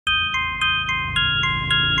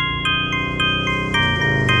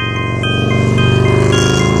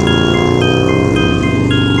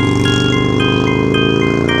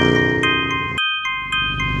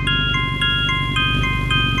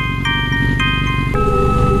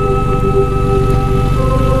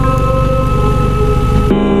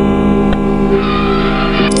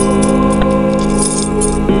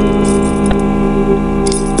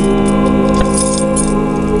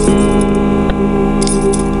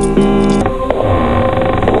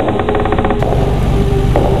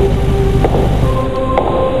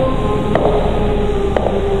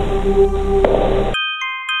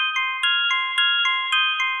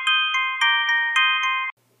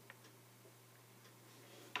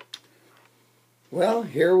Well,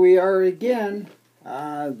 here we are again.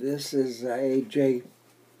 This is A.J.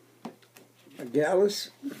 Gallus,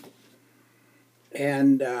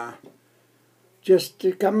 and just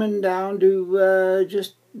coming down to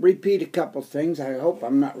just repeat a couple things. I hope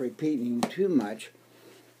I'm not repeating too much.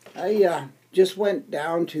 I just went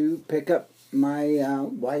down to pick up my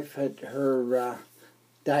wife at her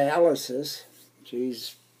dialysis.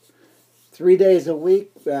 She's 3 days a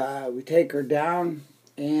week. We take her down,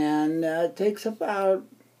 and it takes about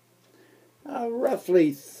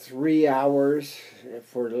roughly 3 hours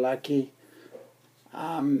if we're lucky.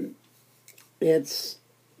 Um, it's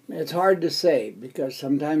hard to say because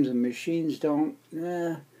sometimes the machines don't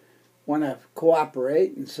want to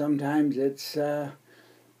cooperate, and sometimes it's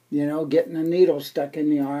getting a needle stuck in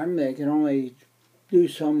the arm. They can only do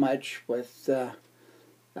so much with the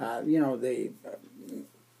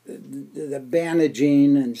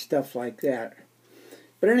bandaging and stuff like that.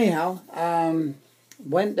 But anyhow,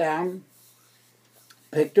 went down,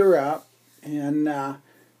 picked her up, and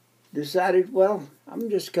decided, well, I'm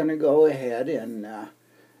just going to go ahead and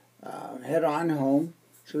head on home.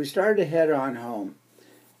 So we started to head on home.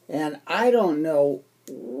 And I don't know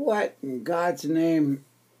what in God's name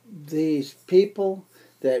these people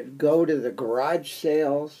that go to the garage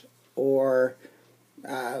sales or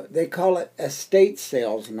they call it estate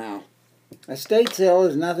sales now. Estate sale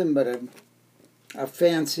is nothing but a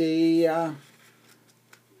fancy,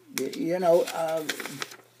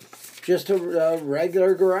 just a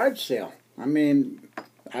regular garage sale. I mean,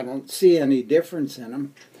 I don't see any difference in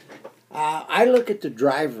them. I look at the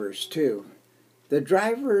drivers too. The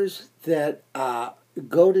drivers that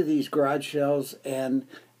go to these garage sales and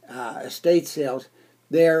estate sales,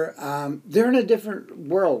 they're in a different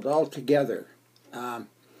world altogether.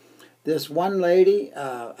 This one lady,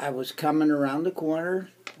 I was coming around the corner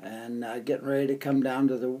and getting ready to come down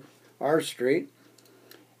to our street,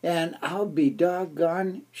 and I'll be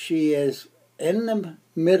doggone, she is in the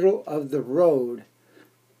middle of the road.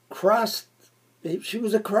 She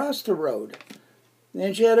was across the road,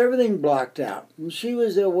 and she had everything blocked out. And she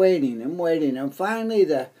was waiting and waiting, and finally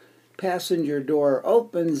the passenger door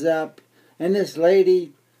opens up, and this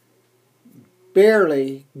lady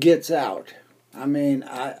barely gets out. I mean,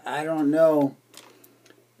 I don't know.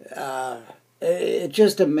 It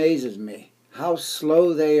just amazes me how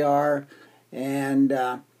slow they are.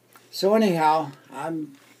 And so anyhow,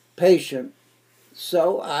 I'm patient.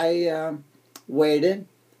 So I waited,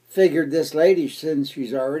 figured this lady, since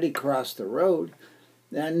she's already crossed the road,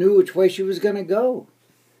 and knew which way she was going to go.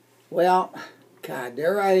 Well, God,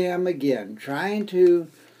 there I am again, trying to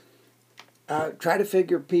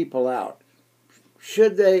figure people out.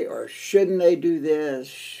 Should they or shouldn't they do this?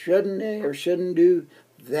 Shouldn't they or shouldn't do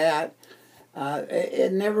that?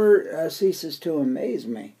 It never ceases to amaze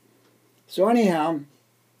me. So anyhow,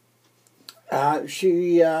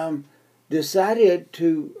 she decided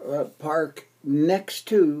to park next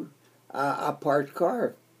to a parked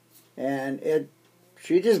car, and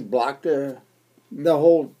she just blocked the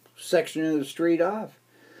whole section of the street off.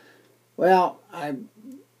 Well, I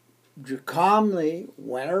calmly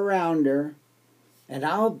went around her, and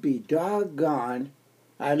I'll be doggone,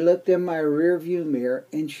 I looked in my rearview mirror,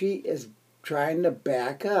 and she is trying to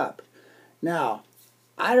back up. Now,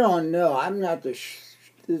 I don't know. I'm not the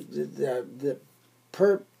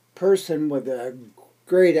person with a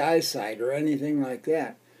great eyesight or anything like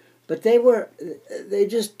that, but they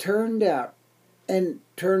just turned out and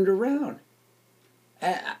turned around.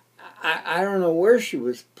 I don't know where she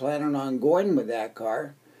was planning on going with that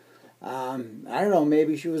car. I don't know.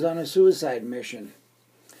 Maybe she was on a suicide mission.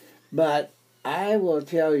 But I will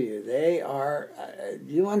tell you, they are,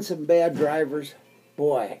 you want some bad drivers?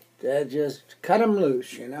 Boy, that just cut them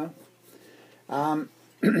loose,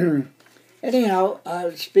 Anyhow,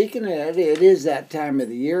 speaking of that, it is that time of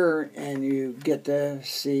the year, and you get to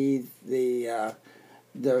see the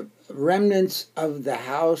remnants of the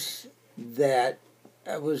house that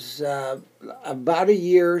was about a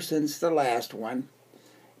year since the last one.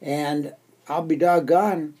 And I'll be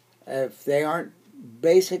doggone if they aren't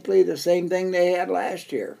basically the same thing they had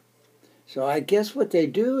last year. So I guess what they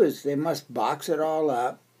do is they must box it all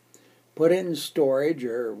up, put it in storage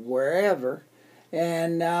or wherever,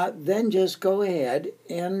 and then just go ahead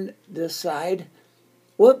and decide,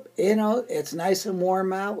 it's nice and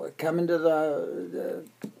warm out. We're coming to the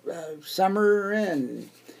summer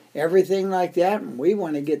and everything like that, and we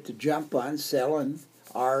want to get the jump on selling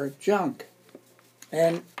our junk.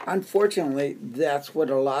 And unfortunately, that's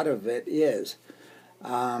what a lot of it is.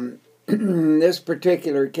 This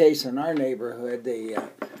particular case in our neighborhood, they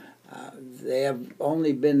have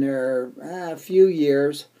only been there a few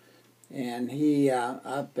years, and he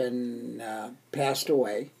up and passed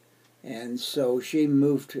away, and so she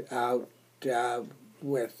moved out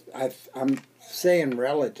with I'm saying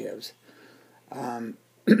relatives, um,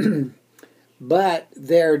 but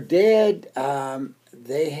their dad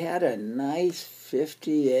they had a nice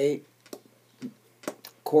 '58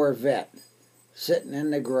 Corvette sitting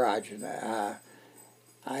in the garage, and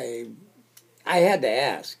I I had to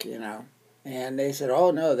ask, and they said,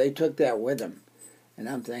 "Oh no, they took that with them," and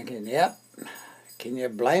I'm thinking, "Yep, can you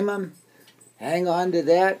blame them? Hang on to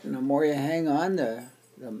that, and the more you hang on, the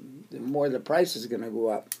more the price is going to go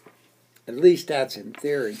up. At least that's in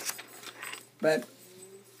theory." But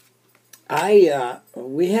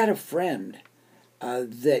we had a friend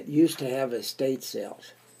that used to have estate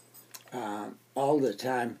sales all the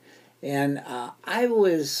time, and I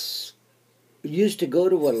was used to go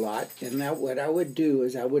to a lot, and what I would do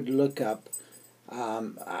is I would look up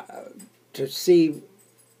to see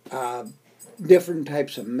uh, different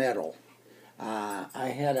types of metal.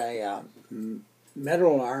 I had a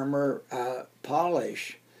metal armor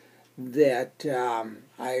polish that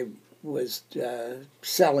I was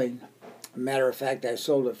selling. Matter of fact, I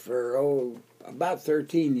sold it for about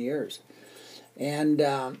 13 years, and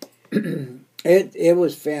it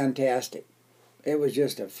was fantastic. It was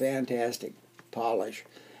just a fantastic polish,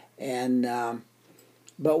 and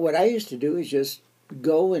but what I used to do is just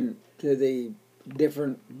go into the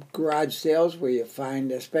different garage sales where you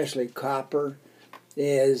find, especially copper,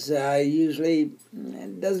 is usually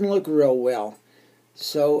it doesn't look real well.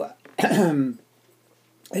 So it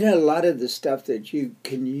had a lot of the stuff that you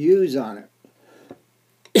can use on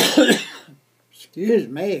it. Excuse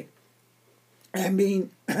me. I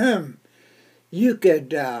mean, you could,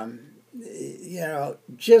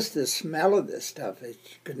 just the smell of this stuff, it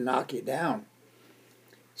could knock you down.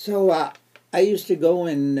 So I used to go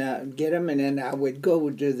and get them, and then I would go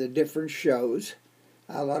to the different shows,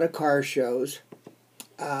 a lot of car shows,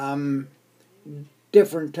 um,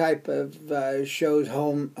 different type of shows,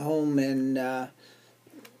 home and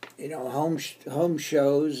home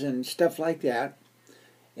shows and stuff like that.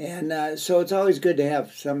 And so it's always good to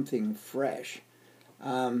have something fresh.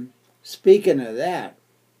 Speaking of that,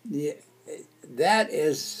 that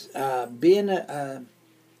is being a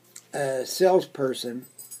salesperson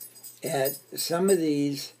at some of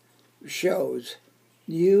these shows.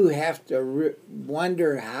 You have to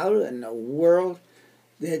wonder how in the world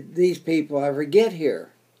did these people ever get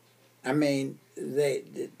here. I mean,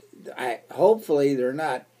 hopefully they're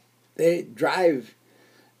not. They drive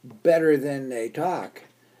better than they talk.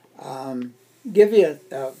 Give you,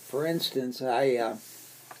 for instance, I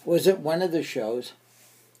was at one of the shows.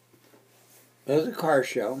 It was a car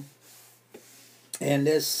show, and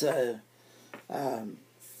this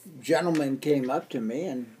gentleman came up to me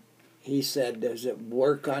and he said, "Does it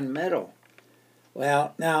work on metal?"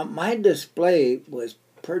 Well, now my display was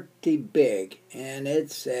pretty big, and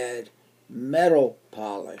it said metal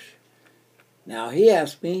polish. Now he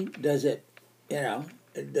asked me, "Does it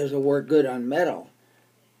work good on metal?"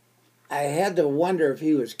 I had to wonder if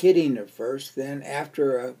he was kidding at first. Then,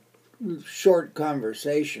 after a short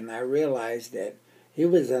conversation, I realized that he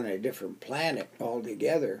was on a different planet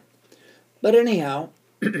altogether. But anyhow,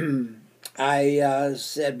 I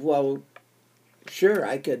said, "Well, sure,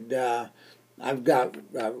 I could. I've got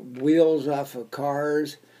wheels off of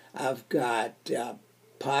cars. I've got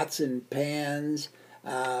pots and pans,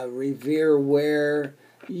 Revere ware,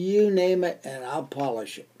 you name it, and I'll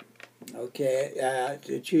polish it." Okay,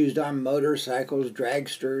 it's used on motorcycles,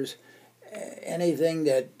 dragsters, anything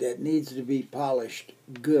that needs to be polished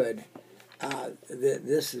good.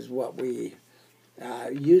 This is what we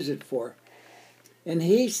use it for. And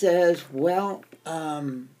he says, "Well,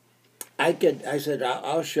 I said,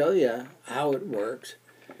 I'll show you how it works."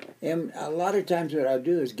 And a lot of times what I'll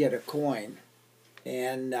do is get a coin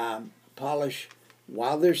and polish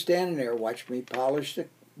while they're standing there. Watch me polish the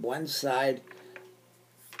one side,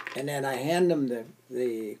 and then I hand them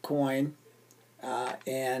the coin,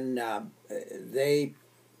 and they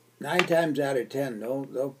 9 times out of 10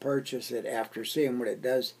 they'll purchase it after seeing what it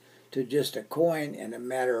does to just a coin in a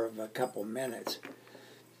matter of a couple minutes.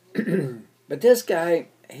 But this guy,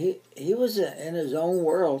 he was in his own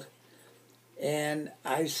world, and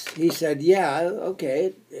he said, "Yeah,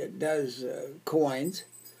 okay, it does coins,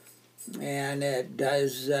 and it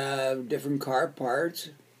does different car parts,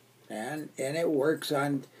 and it works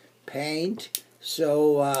on paint,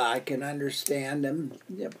 so I can understand them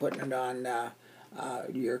putting it on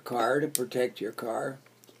your car to protect your car."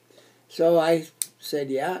 So I said,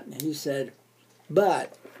 "Yeah." And he said,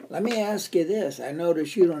 "But let me ask you this. I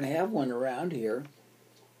notice you don't have one around here.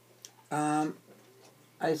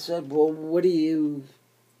 I said, well,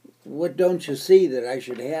 what don't you see that I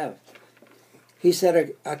should have? He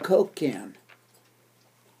said, a Coke can.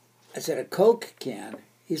 I said, a Coke can?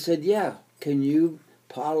 He said, yeah. Can you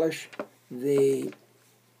polish the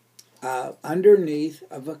underneath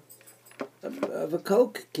of a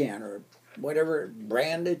Coke can or whatever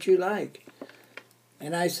brand that you like?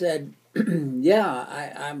 And I said,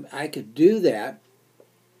 yeah, I could do that,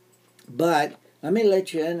 but let me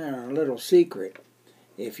let you in on a little secret.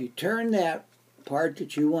 If you turn that part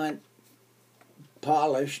that you want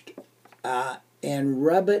polished and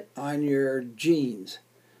rub it on your jeans,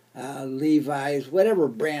 Levi's, whatever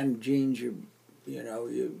brand jeans you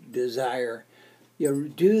desire, you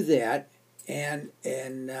do that, and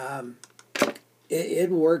it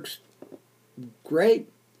works great.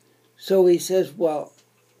 So he says, well,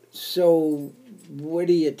 so what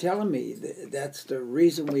are you telling me? That's the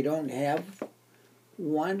reason we don't have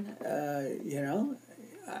one,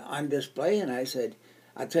 on display? And I said,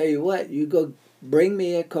 I'll tell you what, you go bring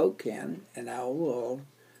me a Coke can, and I will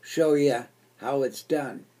show you how it's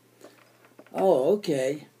done. Oh,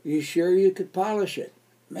 okay. You sure you could polish it?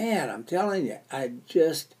 Man, I'm telling you, I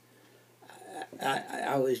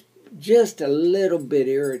was just a little bit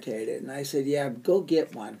irritated. And I said, yeah, go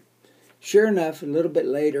get one. Sure enough, a little bit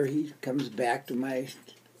later, he comes back to my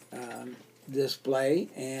display,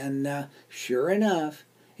 and sure enough,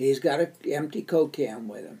 he's got an empty Coke can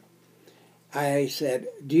with him. I said,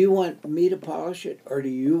 do you want me to polish it, or do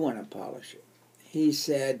you want to polish it? He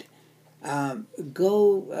said,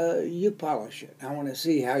 go, you polish it. I want to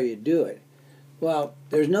see how you do it. Well,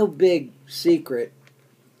 there's no big secret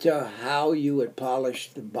to how you would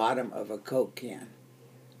polish the bottom of a Coke can.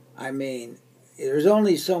 I mean, there's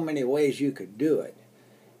only so many ways you could do it,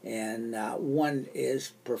 and one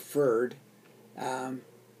is preferred.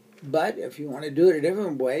 But if you want to do it a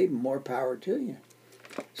different way, more power to you.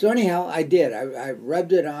 So anyhow, I did. I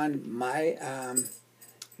rubbed it on my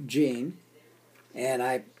jean, and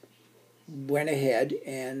I went ahead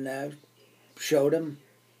and showed him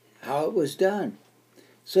how it was done.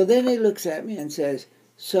 So then he looks at me and says,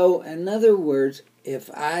 so in other words, if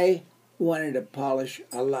I wanted to polish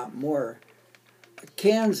a lot more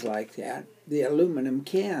cans like that, the aluminum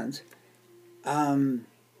cans,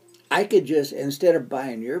 I could just, instead of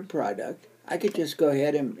buying your product, I could just go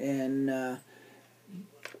ahead and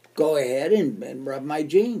rub my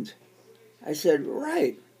jeans. I said,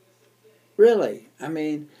 right, really. I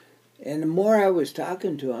mean, and the more I was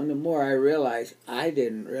talking to him, the more I realized I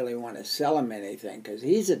didn't really want to sell him anything, because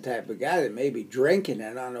he's the type of guy that may be drinking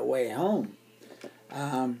it on the way home.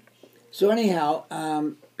 So anyhow,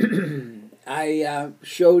 I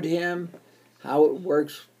showed him how it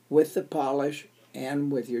works with the polish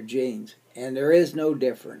and with your jeans, and there is no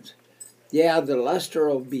difference. Yeah, the luster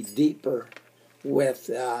will be deeper with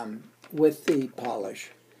the polish,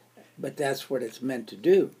 but that's what it's meant to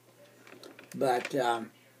do. But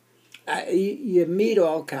you meet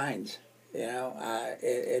all kinds,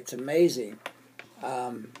 it's amazing.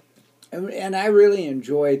 And I really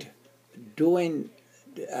enjoyed doing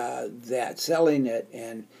that, selling it,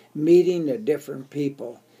 and meeting the different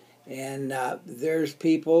people. And there's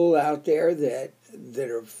people out there that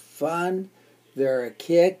are fun. They're a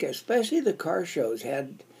kick, especially the car shows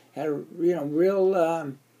had a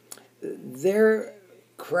real their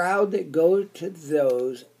crowd that go to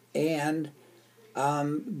those and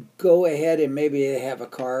go ahead and maybe they have a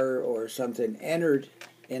car or something entered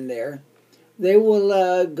in there. They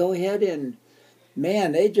will go ahead and,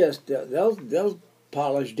 man, they just they'll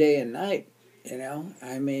polish day and night.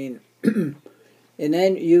 I mean, and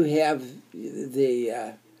then you have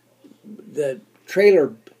the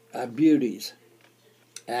trailer beauties.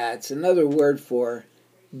 It's another word for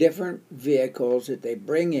different vehicles that they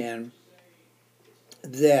bring in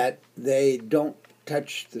that they don't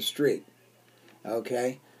touch the street.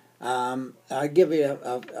 Okay, I'll give you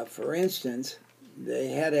a for instance. They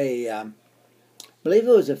had I believe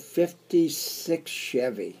it was a '56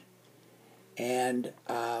 Chevy, and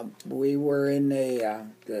we were in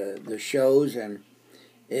the shows, and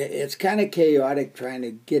it's kind of chaotic trying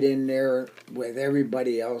to get in there with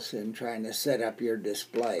everybody else and trying to set up your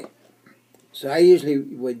display. So I usually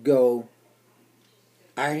would go.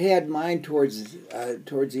 I had mine towards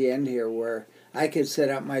the end here where I could set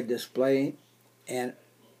up my display and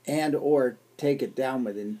or take it down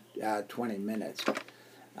within 20 minutes.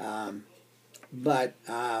 But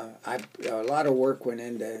a lot of work went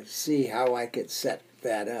in to see how I could set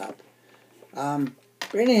that up.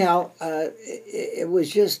 But anyhow, it was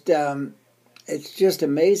just it's just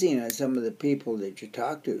amazing on some of the people that you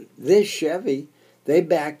talk to. This Chevy, they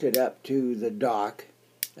backed it up to the dock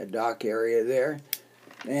area there,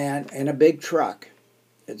 and a big truck.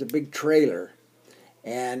 It's a big trailer,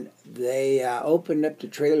 and they opened up the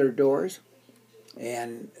trailer doors,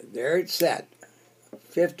 and there it sat,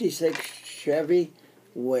 56 Chevy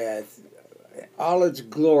with all its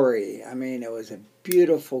glory. I mean, it was a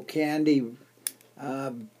beautiful candy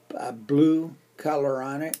uh, blue color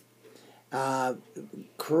on it. Uh,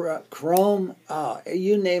 Chrome,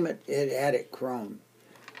 you name it, it had it chrome.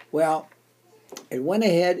 Well, it went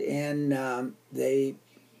ahead and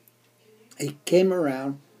he came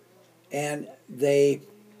around and they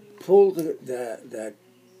pulled the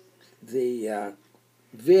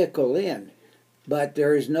vehicle in, but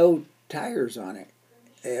there's no tires on it.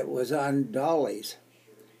 It was on dollies,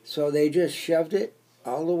 so they just shoved it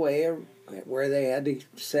all the way where they had to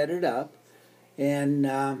set it up, and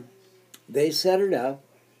they set it up.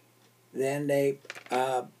 Then they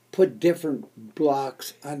put different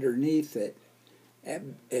blocks underneath it,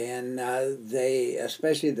 and they,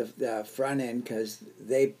 especially the front end, because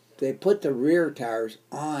they put the rear tires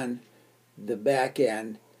on the back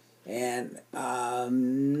end and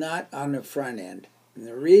not on the front end. And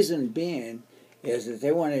the reason being is that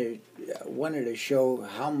they wanted to show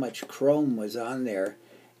how much chrome was on there,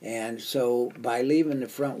 and so by leaving the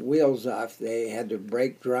front wheels off, they had the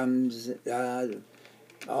brake drums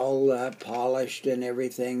all polished and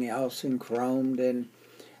everything else and chromed, and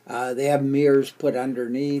they have mirrors put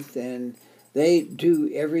underneath, and they do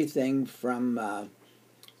everything from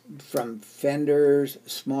fenders,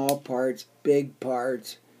 small parts, big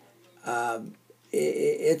parts.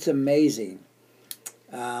 It's amazing.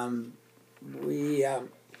 We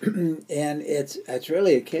and it's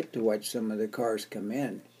really a kick to watch some of the cars come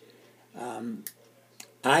in.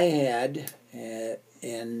 I had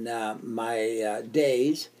in my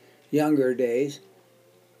days, younger days,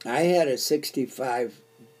 I had a '65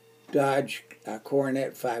 Dodge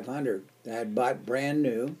Coronet 500 that I had bought brand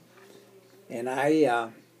new, and I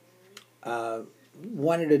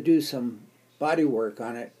wanted to do some body work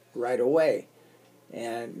on it right away.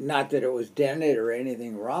 And not that it was dented or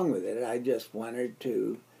anything wrong with it. I just wanted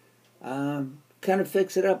to kind of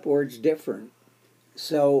fix it up where it's different.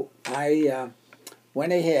 So I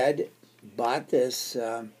went ahead, bought this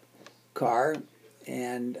car,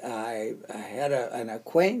 and I had an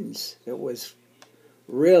acquaintance that was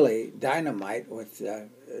really dynamite with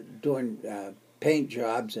doing paint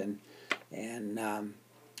jobs and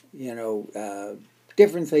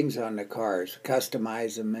different things on the cars,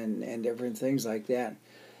 customize them and different things like that.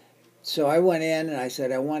 So I went in and I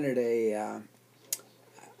said I wanted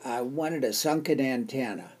a sunken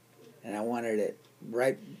antenna, and I wanted it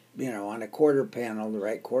right, on a quarter panel, the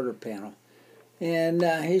right quarter panel. And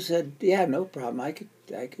he said, "Yeah, no problem. I could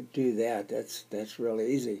do that. That's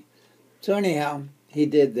really easy." So anyhow, he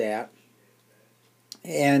did that,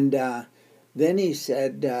 and then he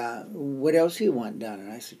said, "What else do you want done?"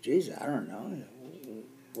 And I said, "Geez, I don't know.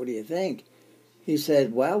 What do you think?" He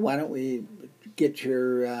said, "Well, why don't we get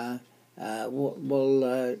your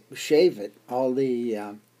we'll shave it, all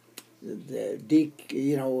where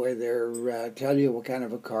they're tell you what kind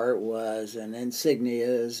of a car it was and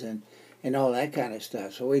insignias and all that kind of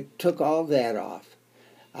stuff." So we took all that off,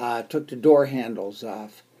 took the door handles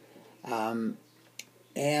off, and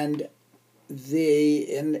in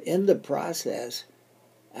the process,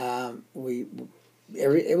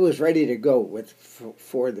 it was ready to go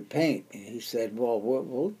for the paint. And he said,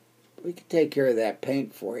 "Well, we could take care of that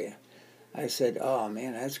paint for you." I said, "Oh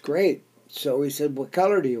man, that's great." So he said, "What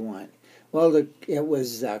color do you want?" Well, it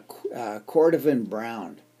was Cordovan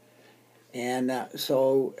brown, and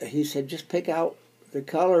so he said, "Just pick out the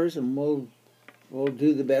colors, and we'll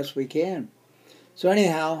do the best we can." So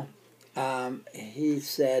anyhow, he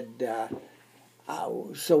said,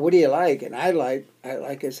 "So what do you like?" And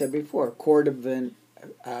like I said before,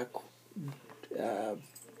 uh,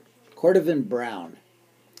 Cordovan brown,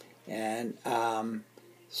 and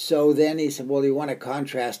so then he said, "Well, you want a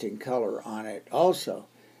contrasting color on it also?"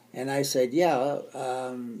 And I said, "Yeah,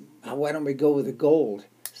 why don't we go with the gold?"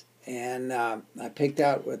 And I picked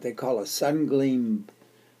out what they call a sungleam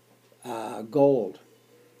gold.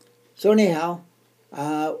 So anyhow,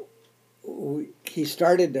 he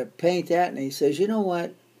started to paint that, and he says, "You know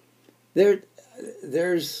what?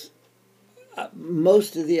 There's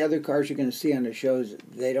most of the other cars you're going to see on the shows.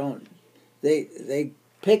 They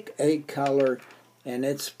pick a color and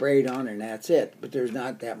it's sprayed on, and that's it. But there's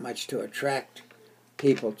not that much to attract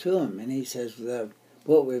people to them." And he says,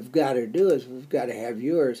 "What we've got to do is we've got to have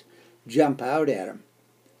yours jump out at them."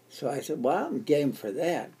 So I said, "Well, I'm game for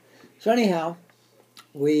that." So anyhow,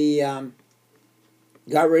 we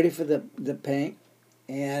got ready for the paint,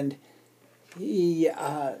 and he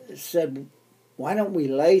said, why don't we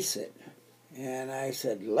lace it? And I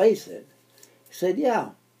said, lace it? He said, yeah.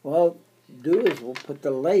 Well, do is we'll put the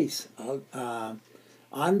lace on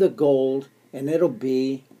the gold, and it'll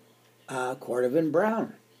be Cordovan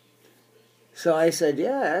brown. So I said,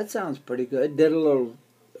 yeah, that sounds pretty good. Did a little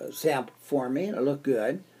sample for me, and it looked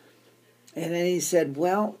good. And then he said,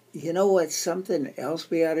 well, you know what's something else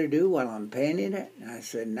we ought to do while I'm painting it? And I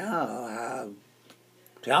said, no,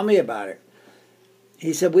 tell me about it.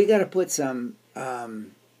 He said, we got to put some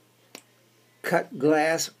cut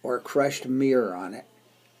glass or crushed mirror on it.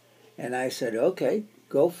 And I said, okay,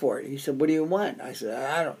 go for it. He said, what do you want? I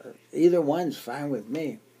said, either one's fine with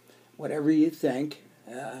me. Whatever you think.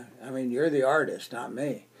 I mean, you're the artist, not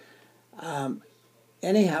me.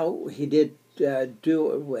 Anyhow, he did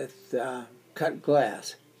do it with cut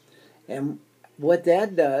glass. And what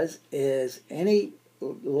that does is any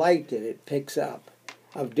light that it picks up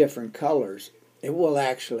of different colors, it will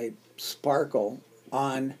actually sparkle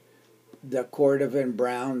on the Cordovan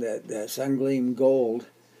brown, the Sungleam gold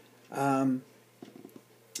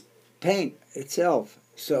paint itself.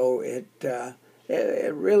 So it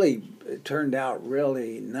really turned out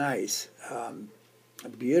really nice,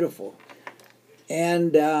 beautiful.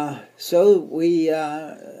 And so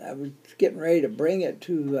I was getting ready to bring it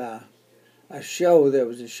to a show. There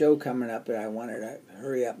was a show coming up, and I wanted to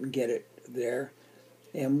hurry up and get it there.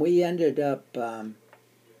 And we ended up, a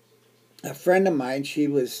friend of mine, she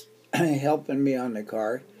was helping me on the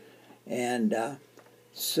car, and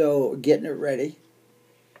so getting it ready.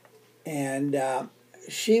 And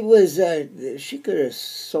she could have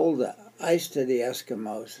sold the ice to the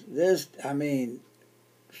Eskimos.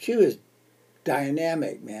 She was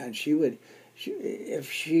dynamic, man.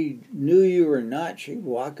 If she knew you or not, she'd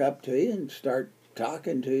walk up to you and start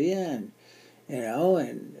talking to you,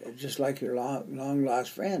 and just like your long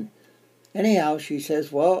lost friend. Anyhow, she says,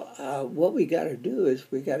 well, what we got to do is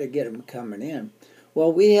we got to get them coming in.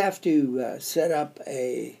 Well, we have to set up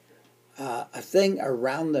a thing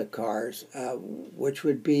around the cars, which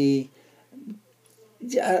would be,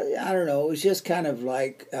 I don't know, it was just kind of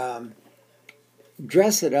like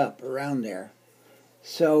dress it up around there.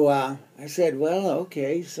 So I said, well,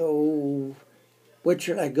 okay, so what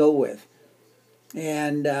should I go with?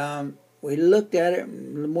 And we looked at it,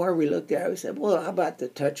 and the more we looked at it, we said, well, how about the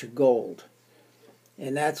touch of gold?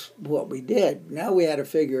 And that's what we did. Now we had to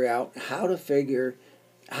figure out how to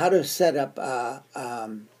set up a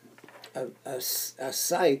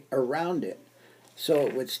site around it so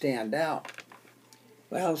it would stand out.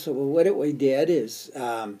 Well, so what we did is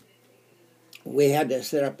we had to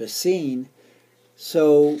set up a scene.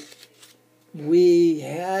 So we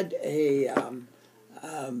had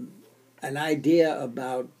an idea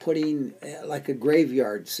about putting like a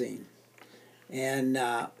graveyard scene. And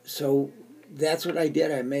so that's what I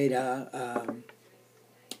did. I made I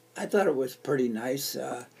thought it was pretty nice.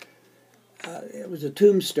 It was a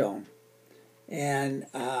tombstone. And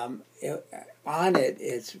on it,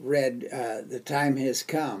 it's read, "The time has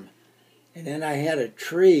come." And then I had a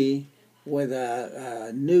tree with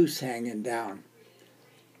a noose hanging down.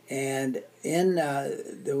 And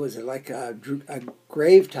there was like a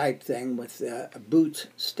grave type thing with boots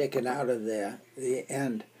sticking out of the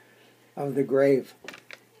end of the grave.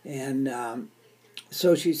 And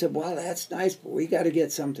so she said, well, that's nice, but we got to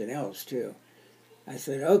get something else too. I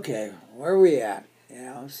said, okay, where are we at?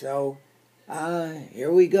 So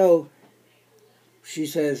here we go. She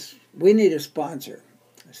says, we need a sponsor.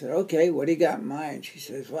 I said, okay, what do you got in mind? She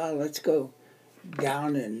says, well, let's go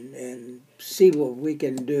down and see what we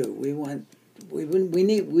can do. We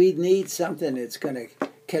need something that's going to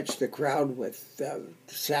catch the crowd with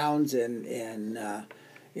sounds and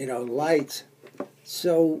lights.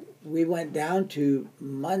 So we went down to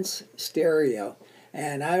Muntz Stereo,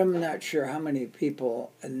 and I'm not sure how many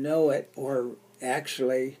people know it or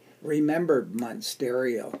actually remembered Muntz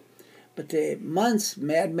Stereo. But the Muntz,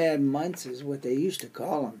 Mad Muntz is what they used to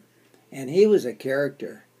call him. And he was a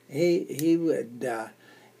character. He was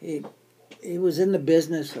in the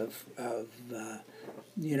business of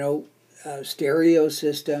stereo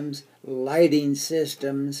systems, lighting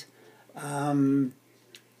systems.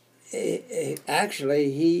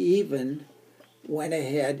 Actually, he even went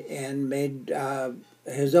ahead and made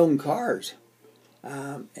his own cars.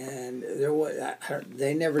 And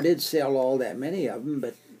they never did sell all that many of them,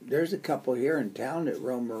 but there's a couple here in town that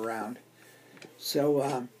roam around.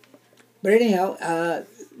 So, but anyhow,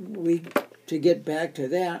 to get back to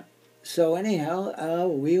that. So anyhow,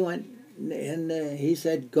 we went, and he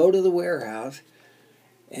said, go to the warehouse,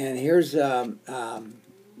 and here's a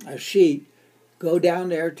sheet. Go down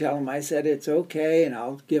there, tell him I said it's okay, and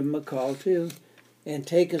I'll give him a call too. and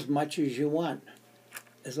take as much as you want,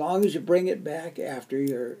 as long as you bring it back after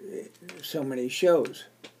your so many shows.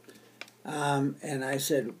 And I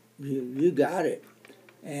said, you got it.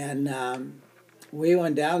 And we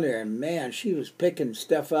went down there, and man, she was picking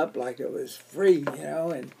stuff up like it was free,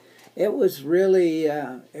 and it was really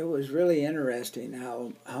interesting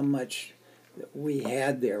how much we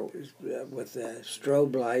had there with the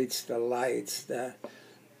strobe lights, the lights, the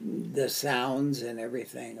sounds, and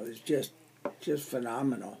everything. It was just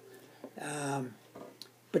phenomenal.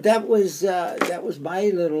 But that was my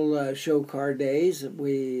little show car days.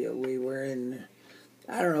 We were in,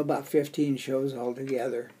 I don't know, about 15 shows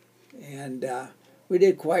altogether, and we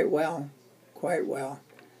did quite well.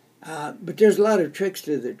 But there's a lot of tricks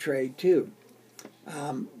to the trade too.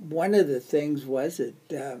 One of the things was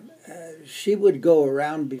that she would go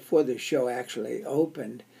around before the show actually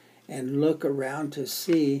opened and look around to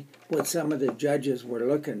see what some of the judges were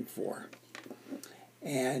looking for.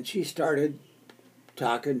 And she started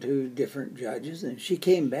talking to different judges, and she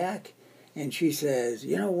came back and she says,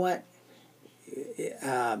 you know what?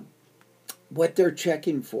 What they're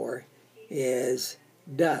checking for is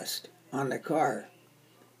dust on the car.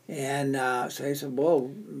 And so I said,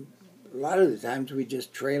 well, a lot of the times we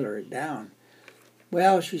just trailer it down.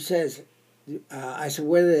 Well, she says, I said,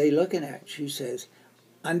 what are they looking at? She says,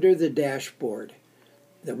 under the dashboard.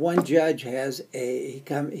 The one judge has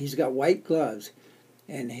he's got white gloves,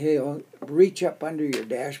 and he'll reach up under your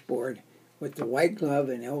dashboard with the white glove,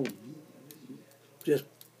 and he'll just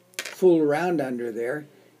fool around under there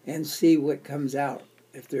and see what comes out.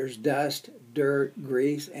 If there's dust, dirt,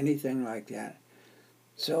 grease, anything like that.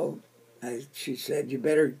 So she said, you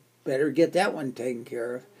better get that one taken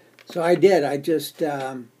care of. So I did. I just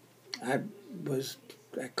I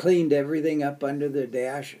cleaned everything up under the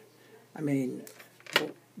dash. I mean,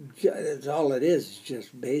 that's all it is. It's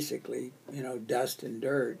just basically dust and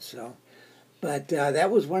dirt. So, but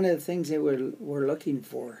that was one of the things they were looking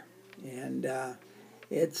for, and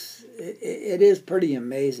it is pretty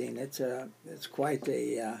amazing. It's quite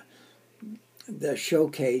the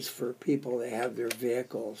showcase for people that have their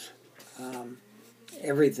vehicles.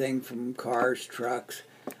 Everything from cars, trucks.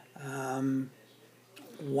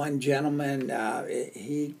 One gentleman,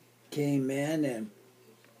 he came in and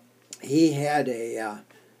he had a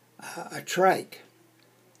trike,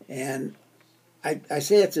 and I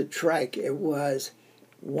say it's a trike. It was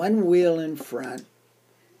one wheel in front,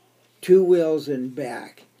 two wheels in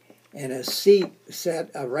back, and a seat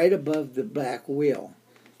set right above the back wheel,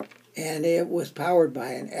 and it was powered by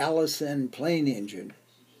an Allison plane engine.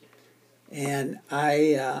 And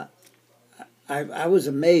I was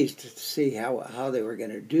amazed to see how they were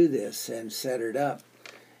going to do this and set it up.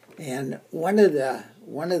 And one of the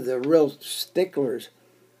real sticklers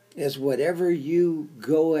is whatever you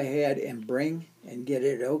go ahead and bring and get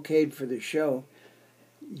it okayed for the show,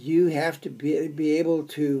 you have to be able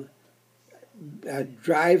to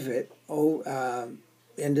drive it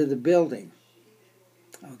into the building.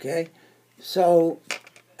 Okay, so.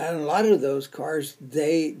 And a lot of those cars,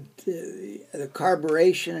 the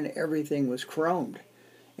carburation and everything was chromed.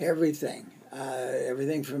 Everything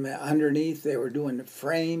from underneath, they were doing the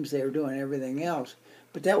frames, they were doing everything else.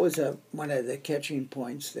 But that was one of the catching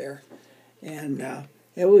points there. And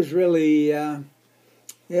it was really, it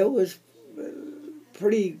was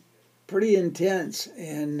pretty intense.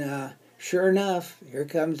 And sure enough, here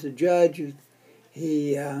comes the judge.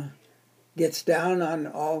 He gets down on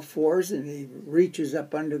all fours, and he reaches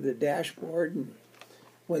up under the dashboard and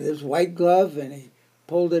with his white glove, and he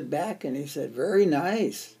pulled it back, and he said, very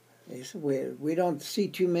nice. He said, we don't see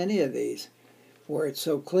too many of these where it's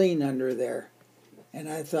so clean under there. And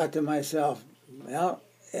I thought to myself, well,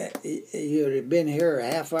 you'd have been here a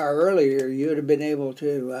half hour earlier, you would have been able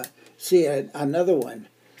to see another one.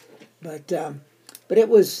 But it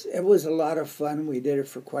was a lot of fun. We did it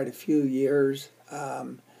for quite a few years.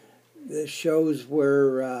 The shows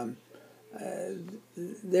were,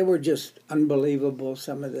 they were just unbelievable,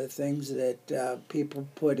 some of the things that people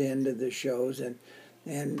put into the shows, and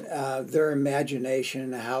their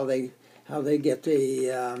imagination, how they get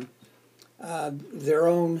their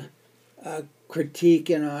own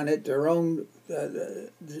critiquing on it, their own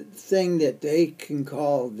thing that they can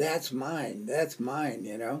call, that's mine,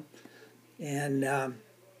 and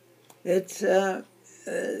it's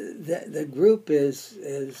the group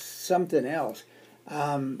is something else.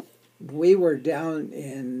 We were down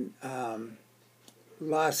in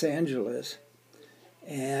Los Angeles,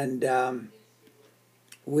 and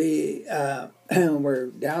we were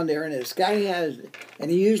down there, and this guy and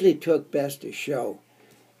he usually took Best of Show.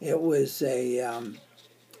 It was a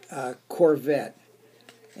Corvette,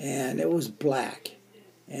 and it was black,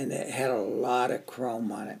 and it had a lot of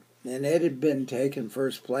chrome on it. And it had been taking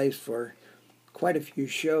first place for quite a few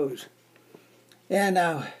shows. And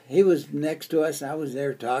he was next to us, and I was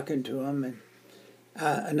there talking to him, and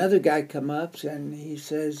another guy come up and he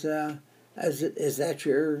says, "Is that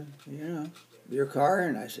your car?"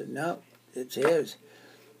 And I said, "No, it's his."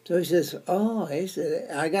 So he says, "Oh," he said,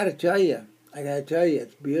 I got to tell you,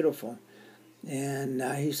 it's beautiful." And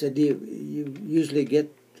he said, "Do you usually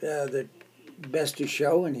get the best of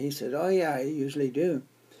show?" And he said, "Oh yeah, I usually do."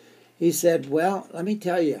 He said, "Well, let me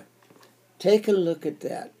tell you, take a look at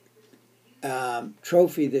that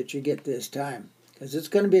trophy that you get this time, because it's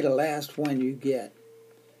going to be the last one you get."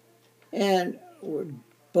 And we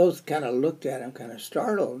both kind of looked at him, kind of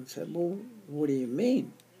startled, and said, "Well, what do you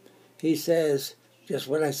mean?" He says, "Just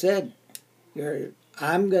what I said.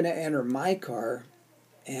 I'm going to enter my car,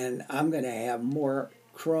 and I'm going to have more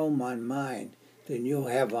chrome on mine than you'll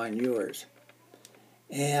have on yours."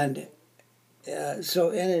 And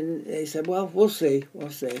and they said, "Well, we'll see.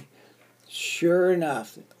 Sure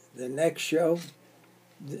enough, the next show,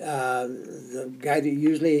 the guy that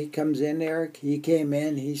usually comes in there, he came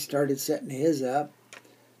in, he started setting his up,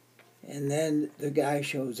 and then the guy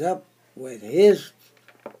shows up with his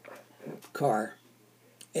car,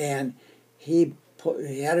 and he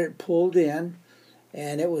had it pulled in,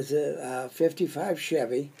 and it was a 55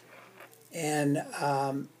 Chevy, and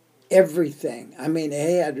everything. I mean,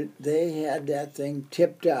 they had that thing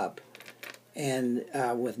tipped up, and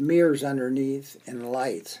with mirrors underneath and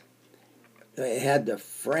lights. It had the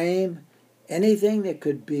frame, anything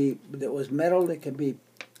that was metal that could be,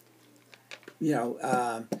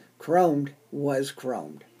 chromed was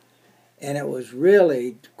chromed, and it was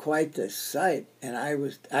really quite the sight. And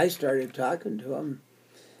I started talking to him,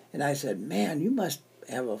 and I said, "Man, you must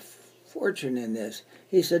have a fortune in this."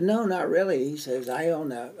 He said, "No, not really." He says, "I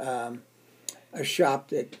own a shop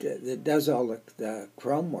that does all the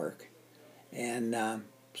chrome work," and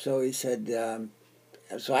so he said.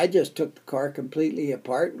 So I just took the car completely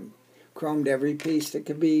apart and chromed every piece that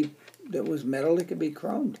was metal that could be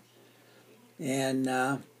chromed, and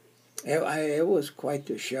it was quite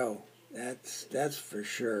the show. That's for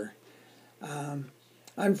sure.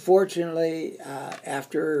 Unfortunately,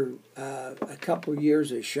 after a couple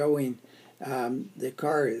years of showing, the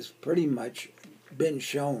car has pretty much been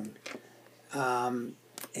shown,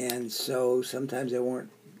 and so sometimes they won't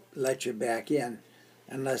let you back in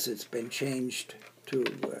unless it's been changed to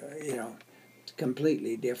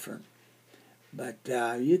completely different. But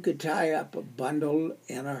you could tie up a bundle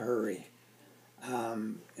in a hurry.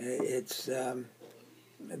 It's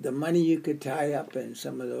the money you could tie up in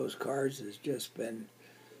some of those cars has just been,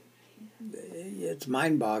 it's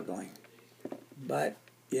mind-boggling. But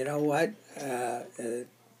you know what?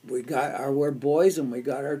 We're boys and we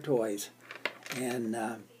got our toys, and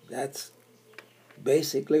that's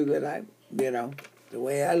basically what the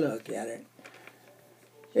way I look at it.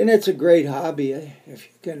 And it's a great hobby if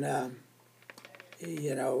you can,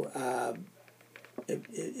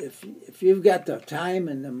 if you've got the time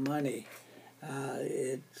and the money,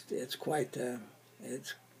 it's quite the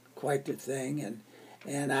thing.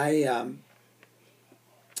 And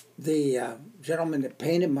the gentleman that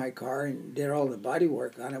painted my car and did all the body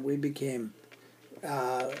work on it, we became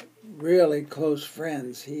really close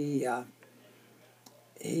friends. He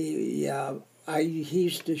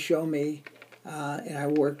used to show me. And I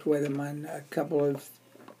worked with him on a couple of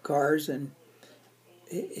cars, and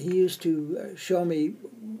he used to show me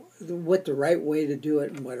what the right way to do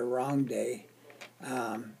it and what a wrong day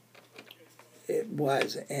it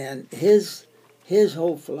was. And his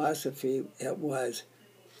whole philosophy, it was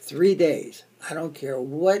 3 days. I don't care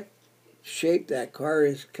what shape that car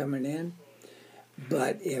is coming in,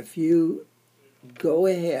 but if you go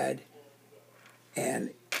ahead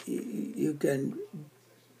and you can,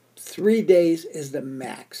 3 days is the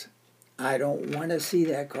max. I don't want to see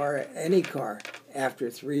that car, any car,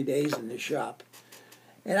 after 3 days in the shop.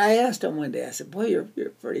 And I asked him one day, I said, "Boy, you're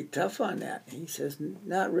pretty tough on that." He says,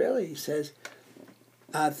 "Not really." He says,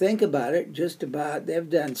 "Think about it, they've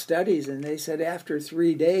done studies, and they said after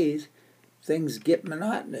 3 days, things get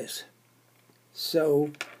monotonous.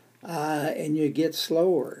 So, and you get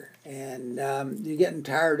slower, and you're getting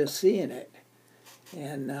tired of seeing it."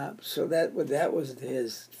 And so that was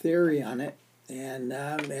his theory on it, and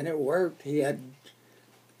it worked. He had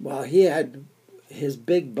his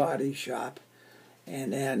big body shop,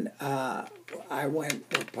 and then I went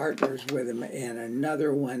with partners with him in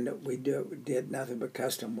another one that we did nothing but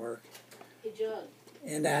custom work. Good job.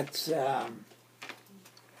 And that's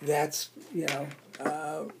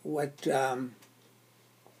what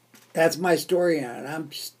That's my story on it.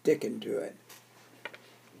 I'm sticking to it.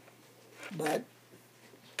 But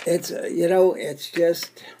it's it's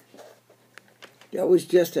just that was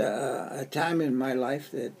just a time in my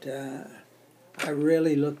life that I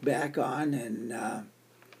really look back on, and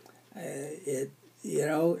it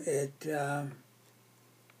it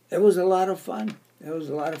was a lot of fun. It was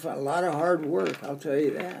a lot of fun, a lot of hard work. I'll tell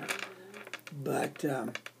you that. But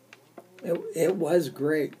it was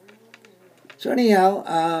great. So anyhow,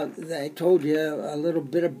 I told you a little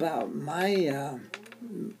bit about my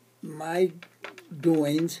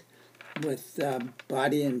doings with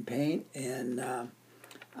body and paint, and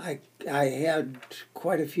I had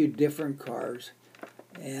quite a few different cars,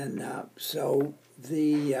 and so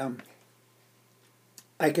the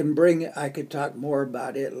I could talk more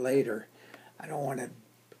about it later. I don't want to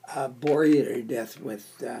bore you to death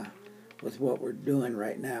with what we're doing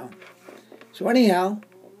right now. So anyhow,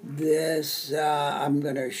 this I'm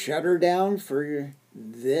going to shut her down for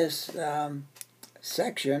this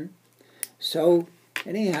section. So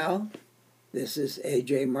anyhow, this is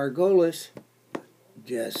AJ Margolis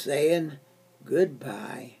just saying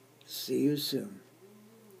goodbye. See you soon.